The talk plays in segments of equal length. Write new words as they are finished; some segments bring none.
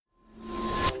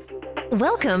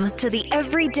Welcome to the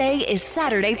Everyday is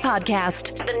Saturday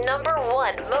podcast, the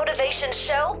 #1 motivation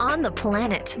show on the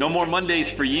planet. No more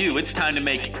Mondays for you. It's time to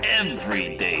make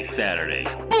every day Saturday.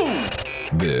 Boom!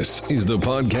 This is the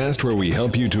podcast where we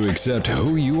help you to accept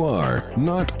who you are,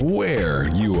 not where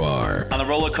you are. On the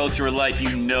roller coaster of life,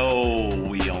 you know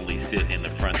we only sit in the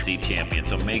front seat, champion.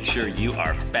 So make sure you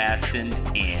are fastened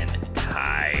in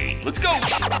tight. Let's go!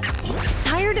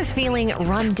 Tired of feeling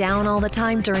run down all the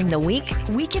time during the week?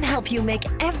 We can help you make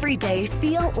every day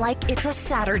feel like it's a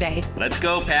Saturday. Let's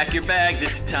go, pack your bags.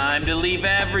 It's time to leave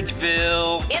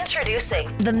Averageville.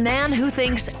 Introducing the man who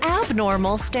thinks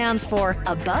abnormal stands for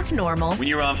above normal. When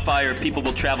you're on fire, people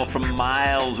will travel from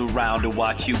miles around to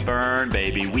watch you burn,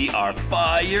 baby. We are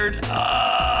fired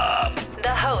up. The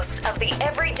host of the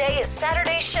Everyday is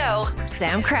Saturday show,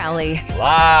 Sam Crowley.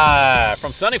 Live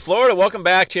from sunny Florida. Welcome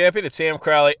back, champion. It's Sam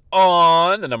Crowley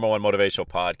on the #1 motivational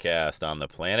podcast on the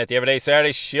planet, the Everyday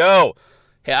Saturday show.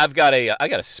 Hey, I got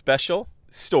a special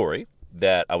story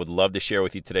that I would love to share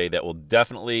with you today that will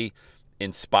definitely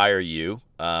inspire you.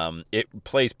 It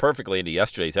plays perfectly into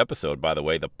yesterday's episode, by the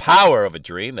way, The Power of a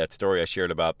Dream, that story I shared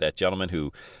about that gentleman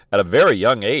who, at a very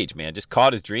young age, man, just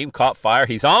caught his dream, caught fire.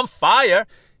 He's on fire,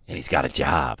 and he's got a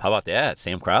job. How about that?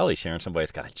 Sam Crowley sharing somebody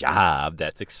that's got a job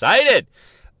that's excited.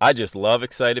 I just love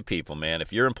excited people, man.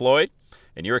 If you're employed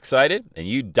and you're excited and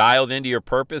you dialed into your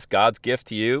purpose, God's gift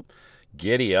to you,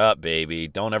 giddy up, baby.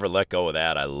 Don't ever let go of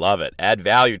that. I love it. Add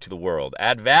value to the world.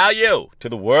 Add value to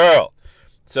the world.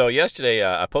 So yesterday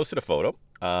I posted a photo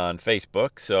on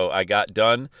Facebook. So I got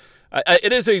done.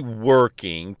 It is a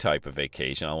working type of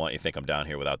vacation. I don't want you to think I'm down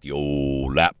here without the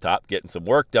old laptop getting some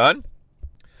work done.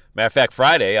 Matter of fact,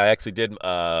 Friday, I actually did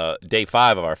day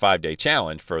 5 of our 5-day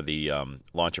challenge for the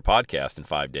Launch Your Podcast in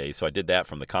 5 days. So I did that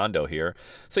from the condo here.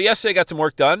 So yesterday, I got some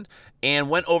work done and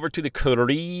went over to the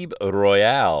Caribe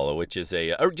Royale, which is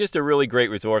just a really great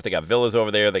resort. They got villas over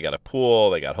there. They got a pool.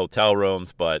 They got hotel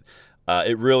rooms. But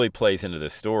it really plays into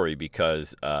this story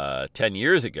because 10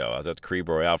 years ago, I was at the Caribe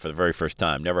Royale for the very first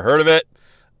time. Never heard of it.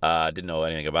 Didn't know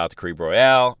anything about the Caribe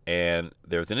Royale. And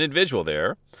there was an individual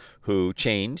there who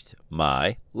changed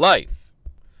my life.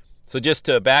 So just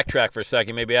to backtrack for a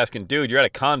second, maybe asking, dude, you're at a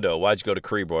condo. Why'd you go to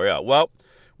Caribe Royale? Well,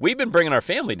 we've been bringing our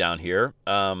family down here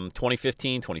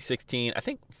 2015, 2016, I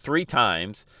think 3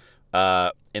 times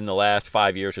in the last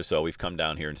 5 years or so. We've come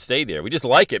down here and stayed there. We just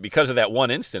like it because of that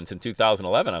one instance in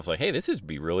 2011. I was like, hey, this would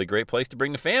be a really great place to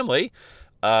bring the family,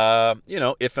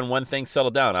 if and when things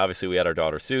settle down. Obviously, we had our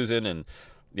daughter Susan, and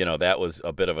that was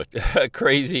a bit of a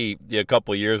crazy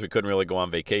couple of years. We couldn't really go on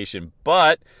vacation.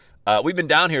 But we've been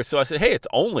down here. So I said, hey, it's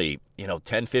only,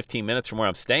 10, 15 minutes from where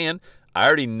I'm staying. I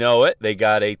already know it. They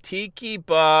got a tiki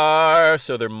bar.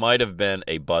 So there might have been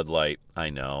a Bud Light. I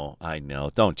know.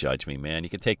 Don't judge me, man. You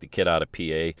can take the kid out of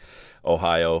PA,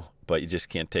 Ohio, but you just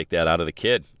can't take that out of the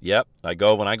kid. Yep.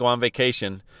 When I go on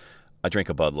vacation, I drink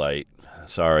a Bud Light.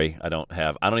 Sorry. I don't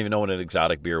even know what an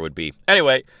exotic beer would be.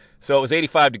 Anyway. So it was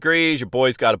 85 degrees. Your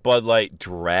boy's got a Bud Light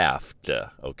draft,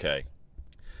 okay.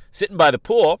 Sitting by the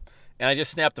pool, and I just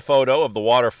snapped a photo of the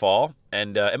waterfall.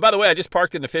 And by the way, I just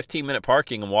parked in the 15-minute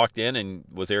parking and walked in and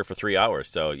was there for 3 hours.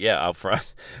 So, yeah, out front.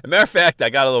 As a matter of fact, I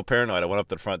got a little paranoid. I went up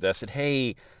to the front desk and said,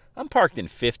 hey, I'm parked in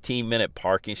 15-minute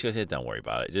parking. She goes, hey, don't worry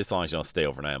about it. Just as long as you don't stay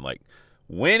overnight. I'm like,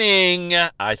 winning.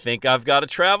 I think I've got a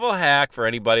travel hack for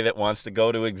anybody that wants to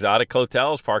go to exotic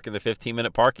hotels, park in the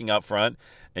 15-minute parking out front,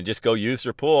 and just go use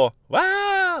their pool.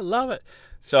 Wow, love it.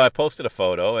 So I posted a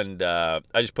photo, and I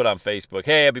just put on Facebook,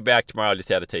 hey, I'll be back tomorrow. I just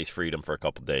had to taste freedom for a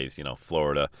couple days,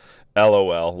 Florida,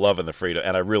 LOL, loving the freedom.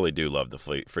 And I really do love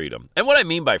the freedom. And what I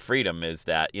mean by freedom is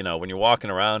that, when you're walking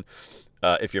around,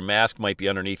 if your mask might be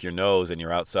underneath your nose and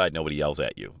you're outside, nobody yells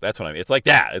at you. That's what I mean. It's like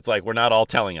that. It's like we're not all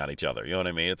telling on each other. You know what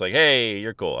I mean? It's like, hey,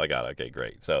 you're cool. I got it. Okay,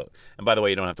 great. So, and by the way,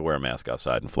 you don't have to wear a mask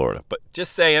outside in Florida. But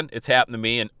just saying, it's happened to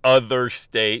me in other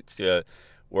states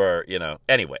where,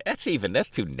 anyway, that's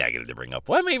too negative to bring up.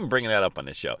 Why am I even bringing that up on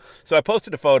this show? So I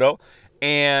posted a photo,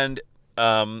 and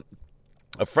a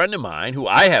friend of mine who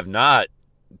I have not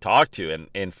talked to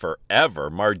in forever,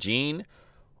 Margene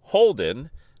Holden,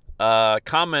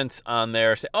 comments on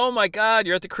there, say, oh my God,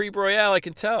 you're at the Caribe Royale, I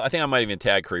can tell. I think I might even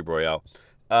tag Caribe Royale.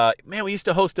 Man, we used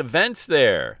to host events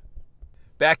there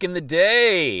back in the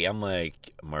day. I'm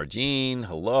like, Margene,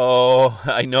 hello.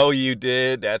 I know you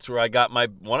did. That's where I got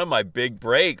one of my big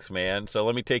breaks, man. So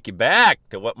let me take you back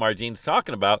to what Margene's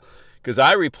talking about. Because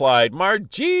I replied,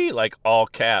 Margene, like all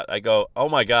cat. I go, oh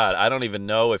my God, I don't even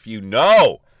know if you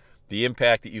know the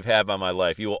impact that you've had on my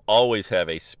life. You will always have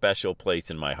a special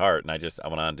place in my heart. And I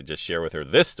went on to just share with her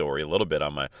this story a little bit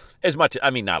on not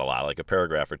a lot, like a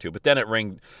paragraph or two. But then it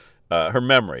her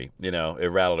memory, it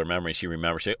rattled her memory. She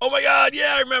remembers saying, oh my God,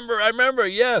 yeah, I remember.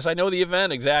 Yes, I know the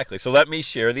event exactly. So let me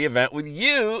share the event with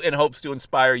you in hopes to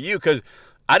inspire you, because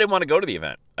I didn't want to go to the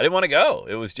event. I didn't want to go.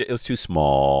 It was too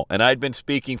small. And I'd been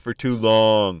speaking for too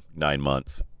long, 9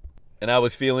 months. And I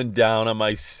was feeling down on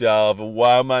myself.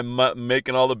 Why am I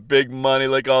making all the big money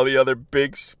like all the other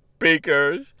big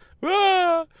speakers?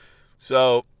 Ah!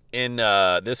 So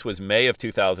this was May of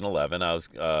 2011. I was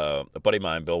a buddy of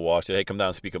mine, Bill Walsh, said, hey, come down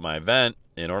and speak at my event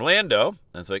in Orlando.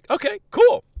 And it's like, okay,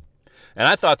 cool. And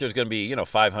I thought there was going to be,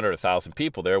 500, 1,000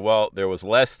 people there. Well, there was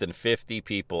less than 50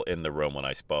 people in the room when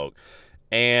I spoke.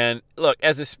 And look,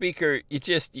 as a speaker, you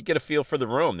get a feel for the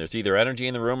room. There's either energy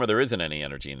in the room or there isn't any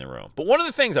energy in the room. But one of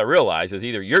the things I realized is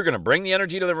either you're going to bring the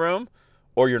energy to the room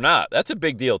or you're not. That's a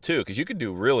big deal too, because you can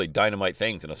do really dynamite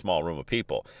things in a small room of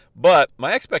people. But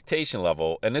my expectation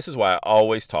level, and this is why I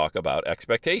always talk about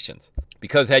expectations,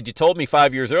 because had you told me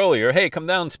 5 years earlier, hey, come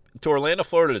down to Orlando,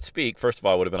 Florida to speak, first of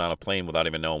all, I would have been on a plane without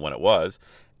even knowing when it was.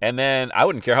 And then I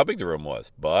wouldn't care how big the room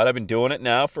was. But I've been doing it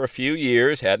now for a few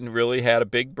years, hadn't really had a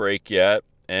big break yet.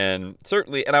 And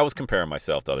I was comparing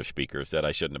myself to other speakers that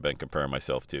I shouldn't have been comparing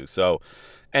myself to. So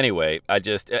anyway,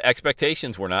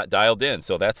 expectations were not dialed in.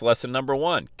 So that's lesson number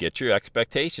 1. Get your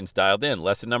expectations dialed in.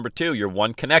 Lesson number 2, you're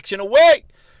one connection away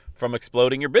from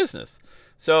exploding your business.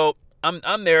 So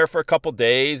I'm there for a couple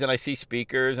days and I see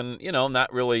speakers and,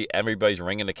 not really everybody's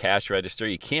ringing the cash register.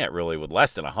 You can't really, with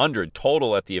less than 100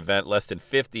 total at the event, less than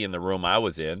 50 in the room I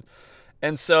was in.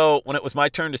 And so when it was my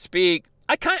turn to speak,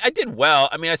 I did well.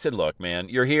 I mean, I said, look, man,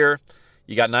 you're here.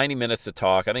 You got 90 minutes to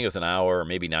talk. I think it was an hour or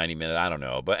maybe 90 minutes. I don't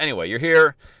know. But anyway, you're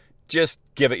here. Just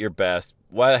give it your best.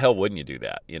 Why the hell wouldn't you do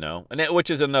that, which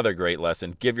is another great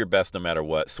lesson. Give your best no matter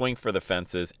what. Swing for the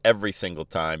fences every single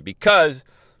time, because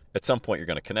at some point you're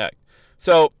going to connect.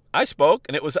 So I spoke,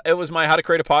 and it was my How to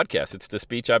Create a Podcast. It's the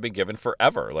speech I've been given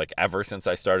forever, like ever since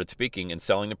I started speaking and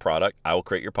selling the product. I will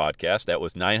create your podcast. That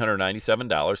was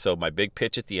 $997. So my big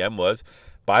pitch at the end was,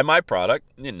 buy my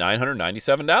product,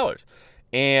 $997.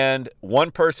 And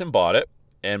one person bought it,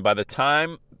 and by the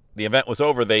time the event was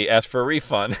over, they asked for a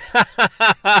refund. Oh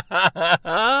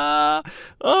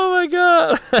my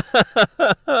God.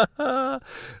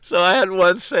 So I had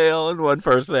one sale and one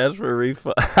person asked for a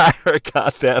refund. I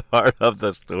forgot that part of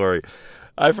the story.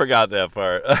 I forgot that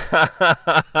part.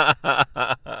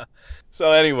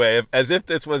 So anyway, as if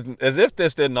this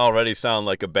didn't already sound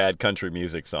like a bad country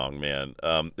music song, man,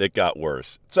 it got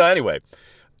worse. So anyway,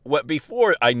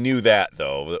 before I knew that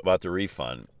though about the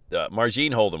refund,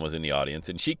 Margene Holden was in the audience,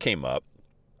 and she came up,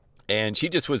 and she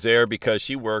just was there because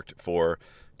she worked for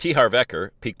T. Harv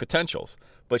Eker, Peak Potentials.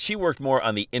 But she worked more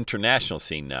on the international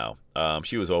scene now.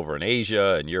 She was over in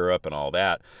Asia and Europe and all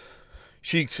that.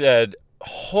 She said,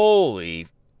 holy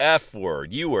F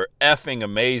word, you were effing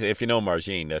amazing. If you know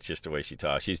Margene, that's just the way she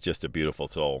talks. She's just a beautiful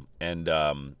soul. And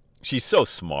she's so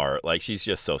smart. Like, she's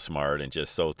just so smart and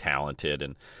just so talented.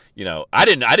 And, I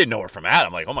didn't know her from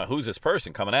Adam. Like, oh my, who's this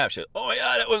person coming at? She said, oh my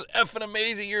God, that was effing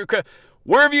amazing.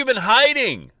 Where have you been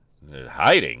hiding?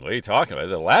 Hiding? What are you talking about?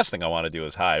 The last thing I want to do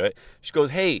is hide. Right? She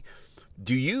goes, hey,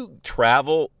 do you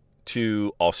travel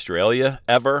to Australia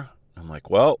ever? I'm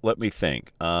like, well, let me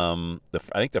think. I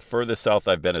think the furthest south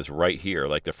I've been is right here.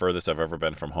 Like, the furthest I've ever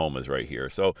been from home is right here.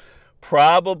 So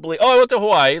probably, I went to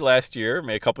Hawaii last year,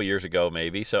 maybe a couple years ago,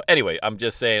 maybe. So anyway, I'm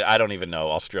just saying, I don't even know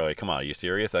Australia. Come on, are you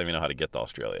serious? I don't even know how to get to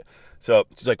Australia. So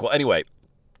she's like, well, anyway,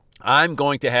 I'm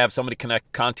going to have somebody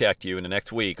contact you in the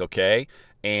next week, okay?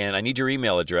 And I need your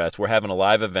email address. We're having a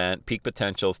live event, Peak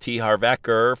Potentials. T. Harv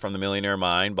Eker from The Millionaire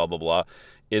Mind, blah, blah, blah,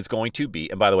 is going to be.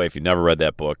 And by the way, if you've never read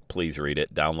that book, please read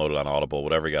it. Download it on Audible,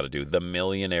 whatever you got to do. The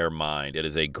Millionaire Mind. It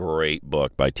is a great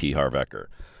book by T. Harv Eker.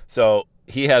 So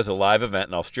he has a live event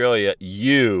in Australia.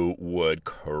 You would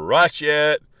crush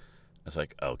it. I was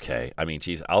like, okay. I mean,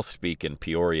 geez, I'll speak in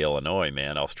Peoria, Illinois,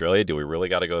 man. Australia, do we really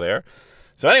got to go there?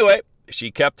 So anyway,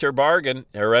 she kept her bargain,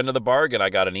 her end of the bargain. I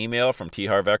got an email from T.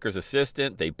 Harv Eker's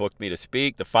assistant. They booked me to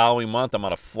speak. The following month, I'm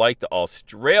on a flight to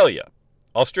Australia.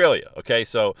 Okay,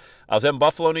 so I was in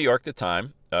Buffalo, New York at the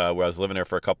time, where I was living there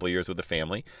for a couple of years with the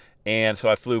family. And so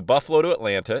I flew Buffalo to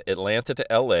Atlanta, Atlanta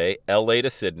to L.A., L.A.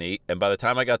 to Sydney. And by the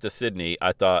time I got to Sydney,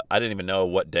 I thought I didn't even know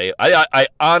what day. I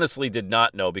honestly did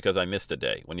not know, because I missed a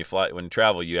day. When you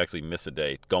travel, you actually miss a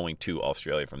day going to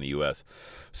Australia from the U.S.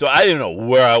 So I didn't know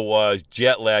where I was,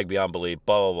 jet lag beyond belief,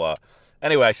 blah, blah, blah.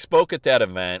 Anyway, I spoke at that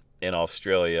event in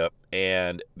Australia,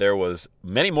 and there was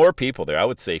many more people there. I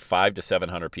would say 500 to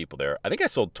 700 people there. I think I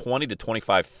sold 20 to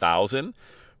 25,000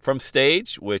 from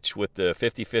stage, which with the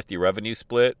 50-50 revenue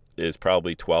split is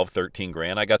probably 12, 13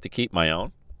 grand. I got to keep my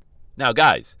own. Now,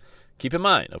 guys, keep in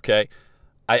mind, okay,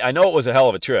 I know it was a hell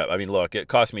of a trip. I mean, look, it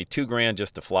cost me $2,000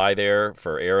 just to fly there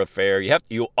for airfare.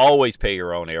 You always pay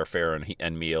your own airfare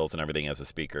and meals and everything as a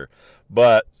speaker.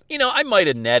 But, I might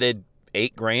have netted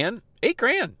 $8,000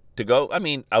 to go. I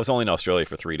mean, I was only in Australia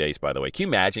for 3 days, by the way. Can you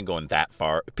imagine going that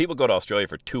far? People go to Australia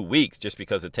for 2 weeks just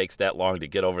because it takes that long to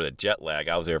get over the jet lag.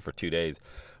 I was there for 2 days.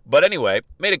 But anyway,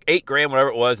 made it $8,000, whatever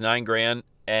it was, $9,000,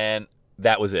 and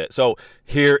that was it. So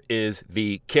here is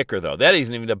the kicker, though. That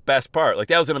isn't even the best part. Like,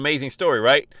 that was an amazing story,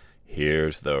 right?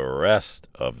 Here's the rest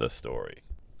of the story.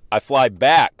 I fly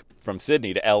back from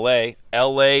Sydney to L.A.,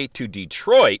 L.A. to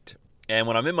Detroit, and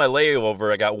when I'm in my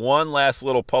layover, I got one last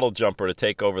little puddle jumper to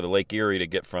take over the Lake Erie to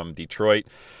get from Detroit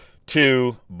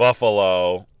to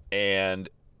Buffalo. And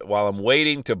while I'm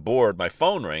waiting to board, my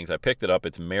phone rings. I picked it up.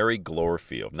 It's Mary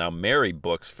Glorfield. Now, Mary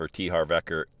books for T. Harv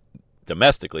Eker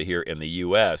domestically here in the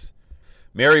U.S.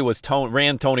 Mary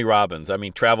ran Tony Robbins. I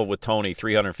mean, traveled with Tony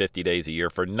 350 days a year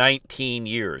for 19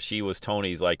 years. She was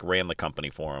Tony's, ran the company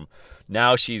for him.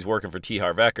 Now she's working for T.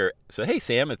 Harv Eker. So, hey,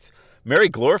 Sam, it's Mary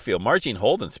Glorfield. Margene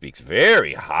Holden speaks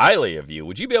very highly of you.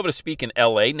 Would you be able to speak in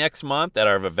L.A. next month at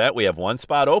our event? We have one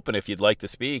spot open if you'd like to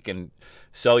speak and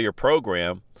sell your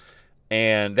program.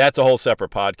 And that's a whole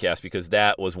separate podcast because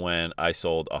that was when I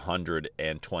sold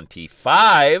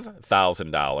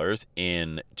 $125,000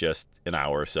 in just an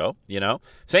hour or so,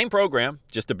 Same program,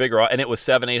 just a bigger, and it was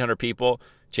 700-800 people.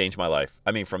 Changed my life.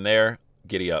 I mean, from there,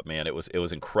 giddy up, man. It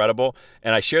was incredible.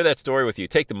 And I share that story with you.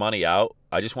 Take the money out.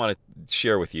 I just want to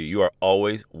share with you, you are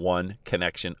always one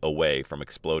connection away from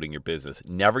exploding your business.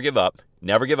 Never give up.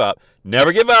 Never give up.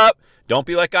 Never give up. Don't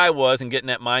be like I was and get in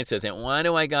that mindset saying, why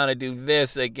do I got to do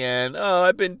this again? Oh,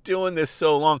 I've been doing this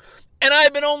so long. And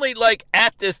I've been only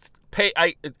at this pay.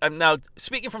 I'm now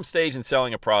speaking from stage and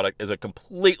selling a product is a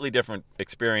completely different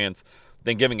experience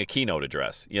than giving a keynote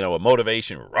address, a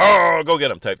motivation, go get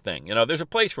them type thing. There's a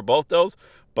place for both those,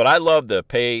 but I love the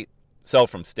sell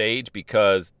from stage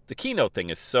because the keynote thing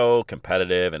is so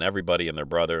competitive and everybody and their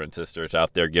brother and sister is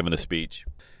out there giving a speech.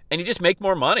 And you just make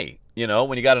more money,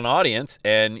 when you got an audience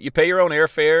and you pay your own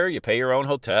airfare, you pay your own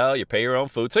hotel, you pay your own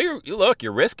food. So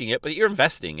you're risking it, but you're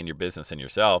investing in your business and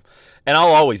yourself. And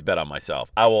I'll always bet on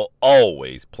myself. I will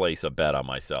always place a bet on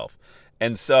myself.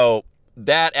 And so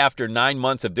that after 9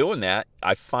 months of doing that,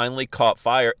 I finally caught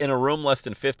fire in a room less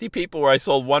than 50 people where I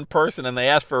sold one person and they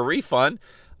asked for a refund.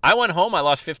 I went home, I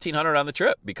lost $1,500 on the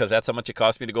trip because that's how much it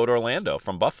cost me to go to Orlando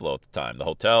from Buffalo at the time. The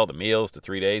hotel, the meals, the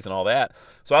 3 days and all that.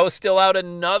 So I was still out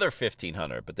another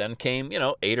 $1,500, but then came, $8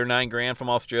 or $9,000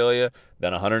 from Australia.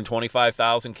 Then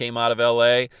 $125,000 came out of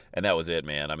LA, and that was it,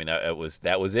 man. I mean, that was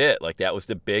it. That was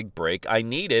the big break I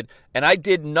needed, and I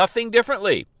did nothing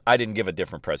differently. I didn't give a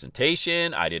different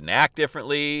presentation. I didn't act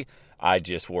differently. I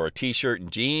just wore a T-shirt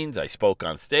and jeans. I spoke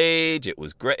on stage. It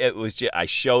was great. I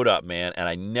showed up, man, and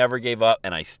I never gave up,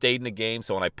 and I stayed in the game.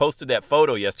 So when I posted that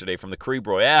photo yesterday from the Caribe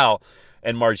Royale,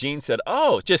 and Margene said,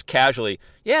 oh, just casually,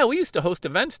 yeah, we used to host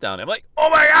events down there. I'm like,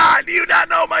 oh, my God, do you not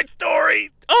know my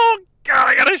story? Oh, God,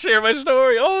 I got to share my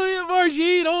story. Oh, yeah,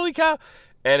 Margene, holy cow.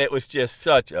 And it was just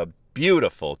such a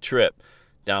beautiful trip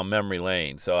down memory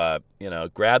lane. So I,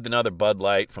 grabbed another Bud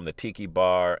Light from the Tiki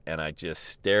Bar, and I just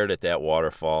stared at that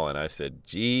waterfall, and I said,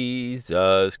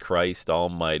 Jesus Christ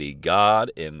Almighty,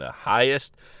 God in the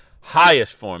highest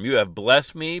form, you have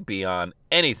blessed me beyond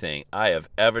anything I have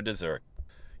ever deserved.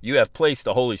 You have placed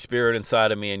the Holy Spirit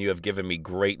inside of me, and you have given me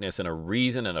greatness and a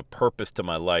reason and a purpose to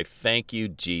my life. Thank you,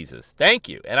 Jesus. Thank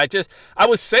you. And I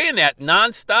was saying that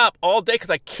nonstop all day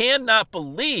because I cannot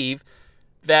believe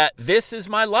that this is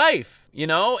my life,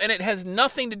 and it has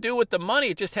nothing to do with the money.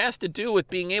 It just has to do with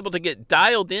being able to get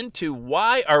dialed into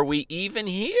why are we even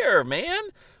here, man?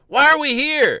 Why are we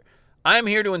here? I'm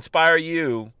here to inspire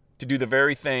you to do the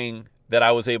very thing that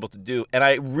I was able to do. And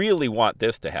I really want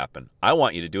this to happen. I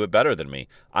want you to do it better than me.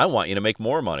 I want you to make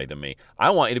more money than me.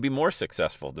 I want you to be more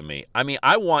successful than me. I mean,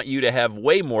 I want you to have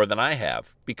way more than I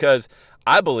have because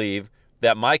I believe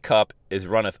that my cup is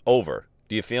runneth over.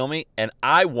 Do you feel me? And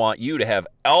I want you to have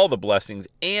all the blessings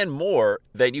and more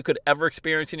that you could ever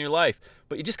experience in your life.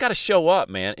 But you just got to show up,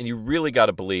 man. And you really got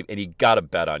to believe, and you got to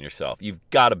bet on yourself. You've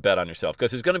got to bet on yourself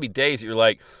because there's going to be days that you're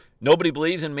like, nobody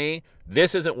believes in me.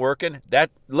 This isn't working.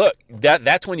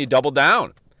 That's when you double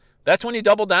down. That's when you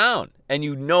double down. And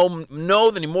you know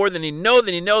more than you know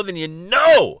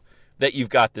that you've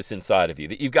got this inside of you,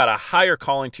 that you've got a higher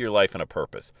calling to your life and a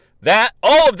purpose. That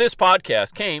all of this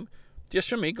podcast came just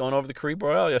from me going over the Caribe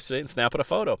Royale yesterday and snapping a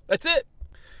photo. That's it.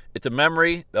 It's a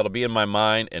memory that'll be in my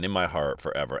mind and in my heart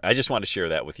forever. I just want to share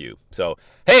that with you. So,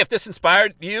 hey, if this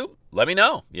inspired you, let me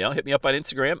know. Hit me up on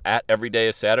Instagram at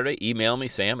EverydayIsSaturday. Email me,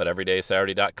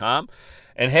 Sam@everydayissaturday.com.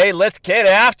 And, hey, let's get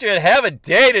after it. Have a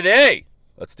day today.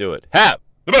 Let's do it. Have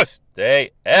the best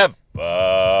day ever.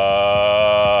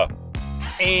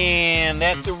 And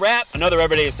that's a wrap. Another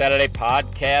Everyday Saturday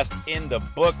podcast in the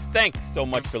books. Thanks so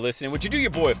much for listening. Would you do your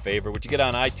boy a favor? Would you get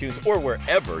on iTunes or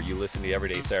wherever you listen to the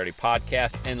Everyday Saturday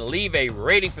podcast and leave a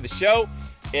rating for the show?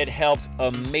 It helps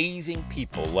amazing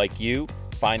people like you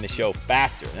find the show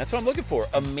faster. And that's what I'm looking for,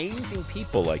 amazing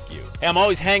people like you. Hey, I'm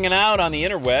always hanging out on the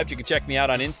interwebs. You can check me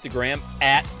out on Instagram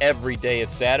at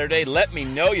EverydayIsSaturday. Let me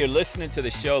know you're listening to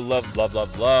the show.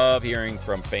 Love hearing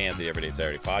from fans of the Everyday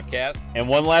Saturday podcast. And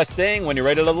one last thing, when you're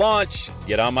ready to launch,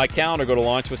 get on my calendar, go to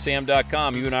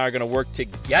launchwithsam.com. You and I are going to work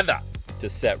together to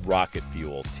set rocket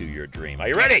fuel to your dream. Are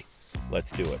you ready?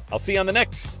 Let's do it. I'll see you on the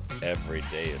next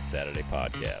Everyday is Saturday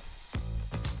podcast.